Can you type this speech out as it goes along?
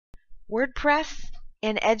WordPress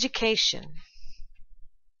in education.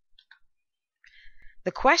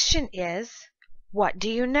 The question is, what do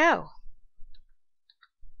you know?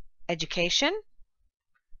 Education?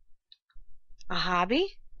 A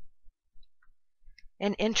hobby?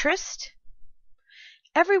 An interest?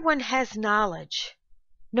 Everyone has knowledge,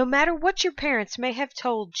 no matter what your parents may have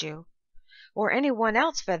told you, or anyone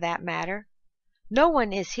else for that matter. No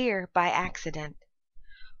one is here by accident.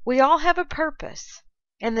 We all have a purpose,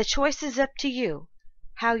 and the choice is up to you,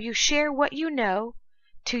 how you share what you know,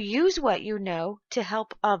 to use what you know to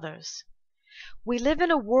help others. We live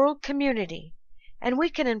in a world community, and we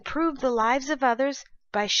can improve the lives of others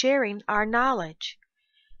by sharing our knowledge.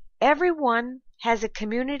 Everyone has a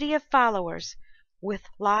community of followers with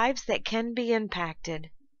lives that can be impacted.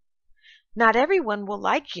 Not everyone will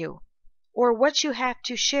like you or what you have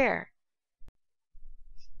to share,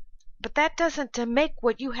 but that doesn't make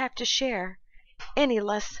what you have to share any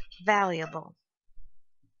less valuable.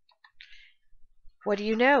 What do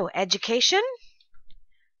you know? Education?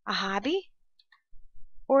 A hobby?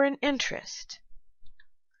 Or an interest?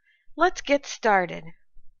 Let's get started.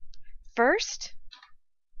 First,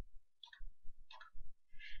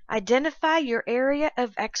 identify your area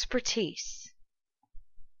of expertise.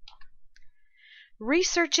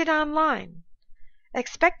 Research it online.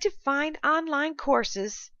 Expect to find online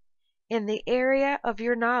courses in the area of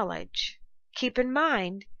your knowledge. Keep in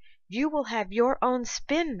mind, you will have your own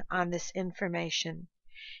spin on this information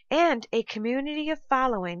and a community of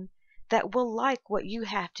following that will like what you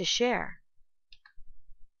have to share.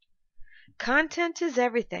 Content is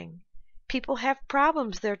everything. People have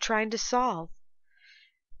problems they're trying to solve.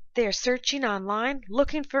 They are searching online,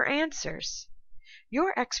 looking for answers.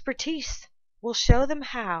 Your expertise will show them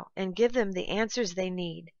how and give them the answers they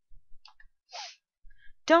need.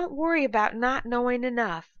 Don't worry about not knowing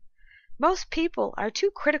enough. Most people are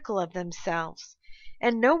too critical of themselves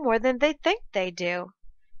and know more than they think they do.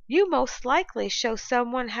 You most likely show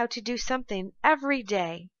someone how to do something every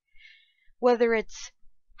day, whether it's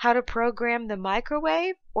how to program the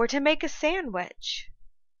microwave or to make a sandwich.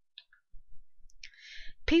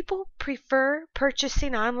 People prefer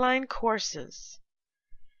purchasing online courses.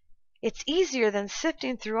 It's easier than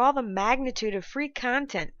sifting through all the magnitude of free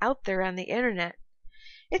content out there on the internet.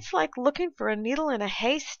 It's like looking for a needle in a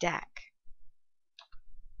haystack.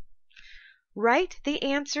 Write the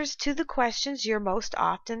answers to the questions you're most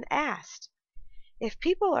often asked. If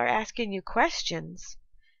people are asking you questions,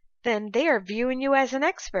 then they are viewing you as an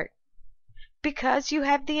expert because you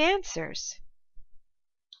have the answers.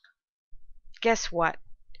 Guess what?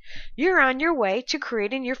 You're on your way to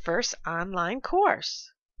creating your first online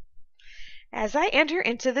course. As I enter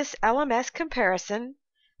into this LMS comparison,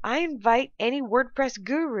 I invite any WordPress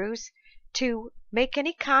gurus to make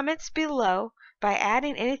any comments below by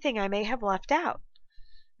adding anything I may have left out.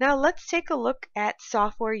 Now let's take a look at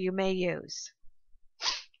software you may use.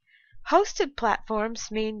 Hosted platforms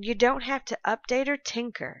mean you don't have to update or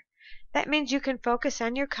tinker. That means you can focus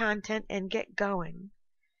on your content and get going.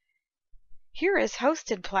 Here is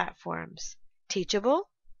hosted platforms: Teachable,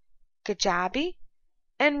 Kajabi,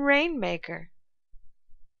 and Rainmaker.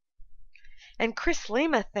 And Chris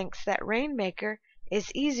Lima thinks that Rainmaker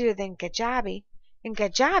is easier than Kajabi, and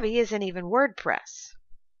Kajabi isn't even WordPress.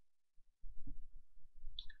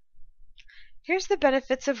 Here's the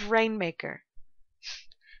benefits of Rainmaker.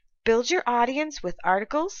 Build your audience with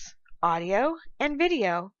articles, audio, and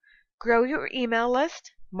video. Grow your email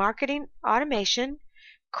list, marketing automation,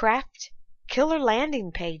 craft killer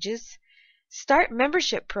landing pages, start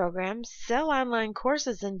membership programs, sell online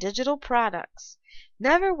courses and digital products.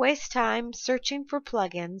 Never waste time searching for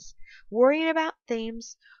plugins, worrying about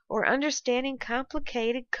themes, or understanding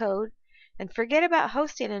complicated code, and forget about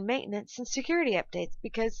hosting and maintenance and security updates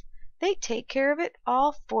because they take care of it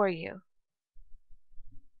all for you.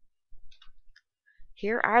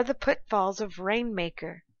 Here are the pitfalls of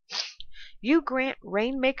Rainmaker. You grant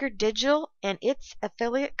Rainmaker Digital and its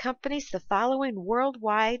affiliate companies the following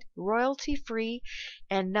worldwide, royalty-free,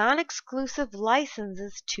 and non-exclusive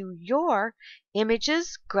licenses to your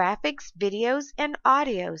images, graphics, videos, and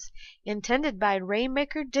audios intended by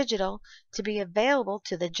Rainmaker Digital to be available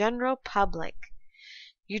to the general public.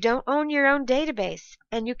 You don't own your own database,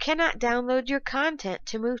 and you cannot download your content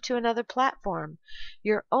to move to another platform.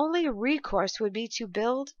 Your only recourse would be to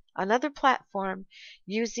build another platform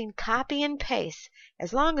using copy and paste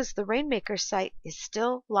as long as the Rainmaker site is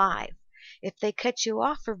still live. If they cut you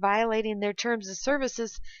off for violating their terms of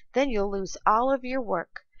services, then you'll lose all of your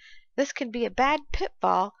work. This can be a bad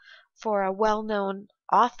pitfall for a well-known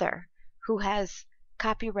author who has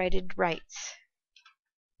copyrighted rights.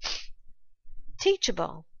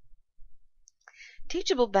 Teachable.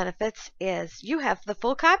 Teachable benefits is you have the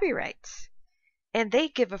full copyrights, and they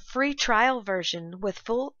give a free trial version with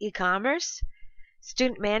full e-commerce,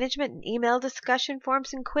 student management, and email discussion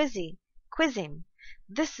forums and quizzing.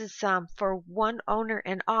 This is for one owner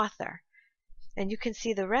and author, and you can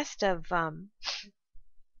see the rest of the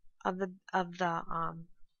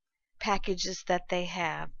packages that they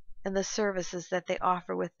have and the services that they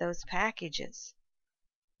offer with those packages.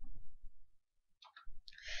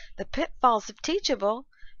 The pitfalls of Teachable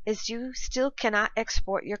is you still cannot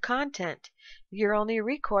export your content. Your only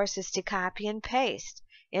recourse is to copy and paste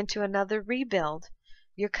into another rebuild.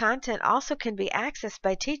 Your content also can be accessed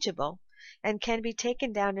by Teachable and can be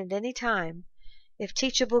taken down at any time. If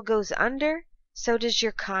Teachable goes under, so does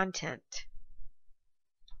your content.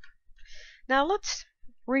 Now let's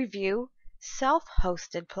review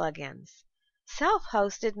self-hosted plugins.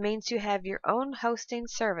 Self-hosted means you have your own hosting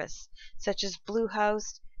service, such as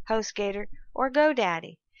Bluehost, HostGator, or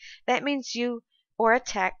GoDaddy. That means you or a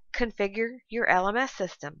tech configure your LMS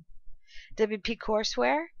system. WP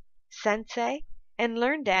Courseware, Sensei, and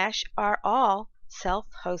LearnDash are all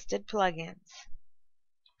self-hosted plugins.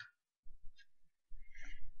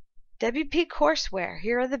 WP Courseware,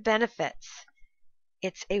 here are the benefits.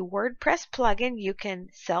 It's a WordPress plugin. You can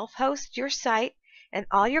self-host your site and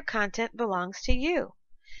all your content belongs to you.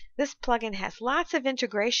 This plugin has lots of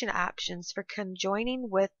integration options for conjoining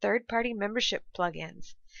with third-party membership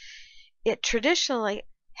plugins. It traditionally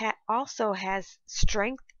also has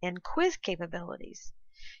strength and quiz capabilities.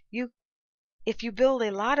 If you build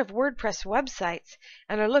a lot of WordPress websites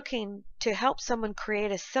and are looking to help someone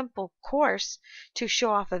create a simple course to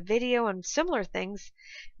show off a video and similar things,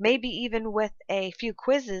 maybe even with a few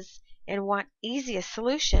quizzes, and want easiest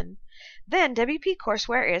solution, then WP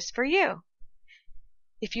Courseware is for you.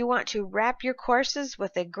 If you want to wrap your courses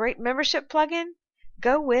with a great membership plugin,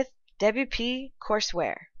 go with WP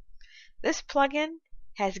Courseware. This plugin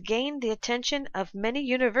has gained the attention of many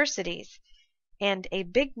universities and a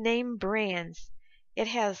big name brands. It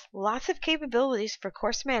has lots of capabilities for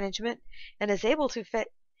course management and is able to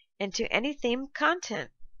fit into any theme's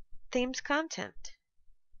content.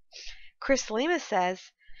 Chris Lima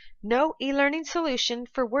says, no e-learning solution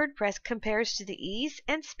for WordPress compares to the ease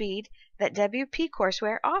and speed that WP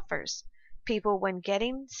Courseware offers people when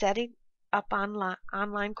setting up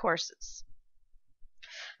online courses.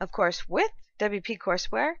 Of course, with WP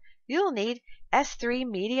Courseware, you'll need S3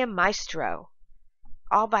 Media Maestro,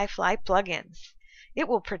 all-by-fly plugins. It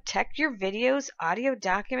will protect your videos, audio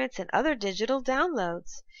documents, and other digital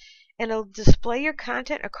downloads. And it'll display your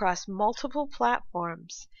content across multiple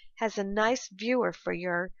platforms. Has a nice viewer for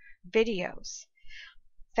your videos.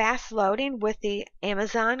 Fast loading with the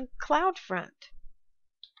Amazon CloudFront.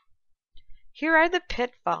 Here are the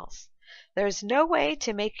pitfalls. There's no way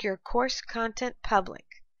to make your course content public.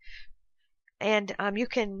 And you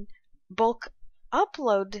can bulk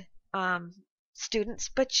upload students,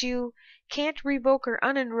 but you can't revoke or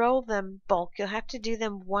unenroll them bulk. You'll have to do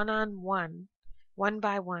them one-on-one, one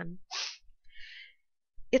by one.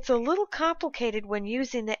 It's a little complicated when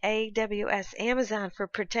using the AWS Amazon for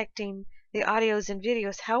protecting the audios and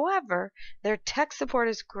videos. However, their tech support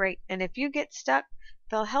is great, and if you get stuck,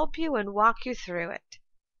 they'll help you and walk you through it.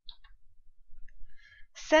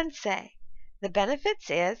 Sensei. The benefits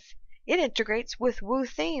is it integrates with Woo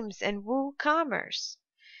Themes and WooCommerce.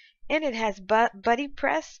 And it has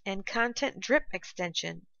BuddyPress and Content Drip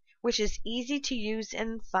extension, which is easy to use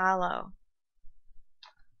and follow.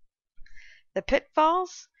 The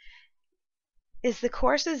pitfalls is the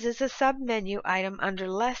courses is a sub-menu item under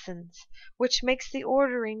lessons, which makes the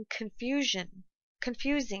ordering confusing.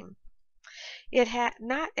 It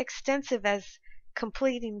not extensive as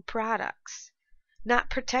completing products, not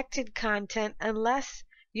protected content unless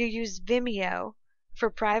you use Vimeo for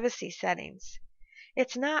privacy settings.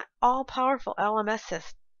 It's not all-powerful LMS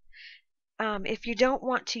system. If you don't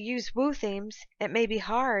want to use Woo Themes, it may be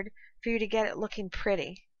hard for you to get it looking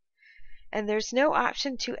pretty. And there's no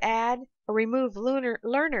option to add or remove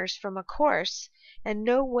learners from a course, and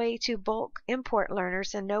no way to bulk import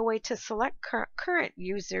learners, and no way to select current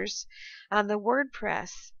users on the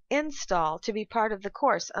WordPress install to be part of the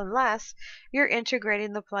course unless you're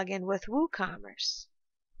integrating the plugin with WooCommerce.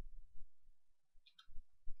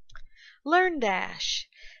 LearnDash.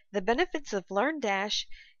 The benefits of LearnDash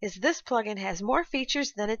is this plugin has more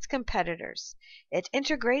features than its competitors. It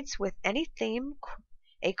integrates with any theme.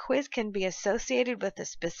 A quiz can be associated with a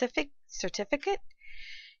specific certificate.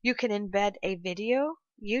 You can embed a video,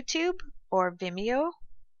 YouTube, or Vimeo.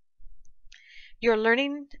 Your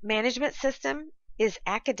learning management system is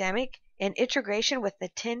academic. and integration with the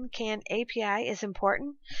Tin Can API is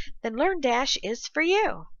important, then LearnDash is for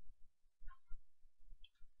you.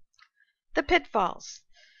 The pitfalls.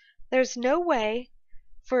 There's no way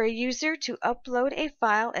for a user to upload a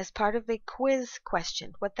file as part of a quiz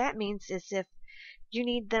question. What that means is if you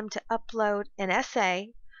need them to upload an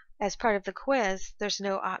essay as part of the quiz, there's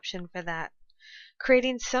no option for that.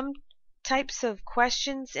 Creating some types of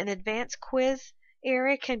questions in advanced quiz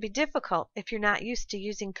area can be difficult if you're not used to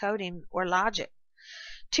using coding or logic.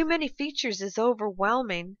 Too many features is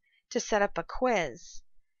overwhelming to set up a quiz.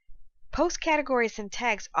 Post categories and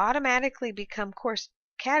tags automatically become course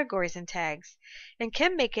categories and tags and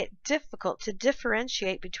can make it difficult to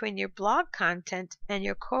differentiate between your blog content and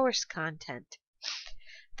your course content.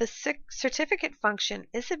 The certificate function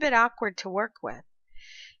is a bit awkward to work with.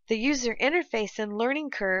 The user interface and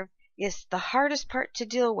learning curve is the hardest part to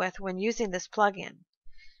deal with when using this plugin.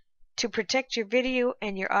 To protect your video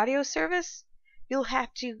and your audio service, you'll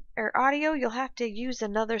have to use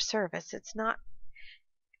another service. It's not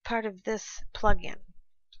part of this plugin.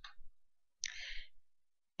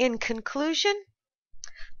 In conclusion,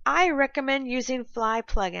 I recommend using Fly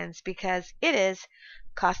plugins because it is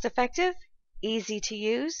cost-effective, easy to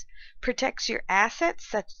use, protects your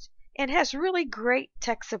assets, and has really great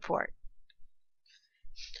tech support.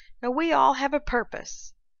 Now, we all have a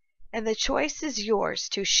purpose, and the choice is yours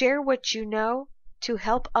to share what you know to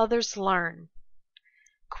help others learn.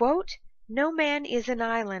 Quote, "No man is an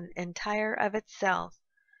island entire of itself."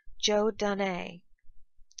 Joe Dunay.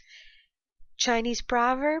 Chinese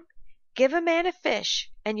proverb, give a man a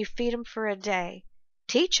fish and you feed him for a day.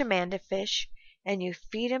 Teach a man to fish and you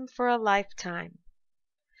feed him for a lifetime.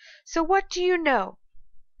 So what do you know?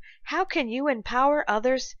 How can you empower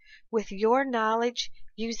others with your knowledge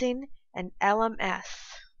using an LMS?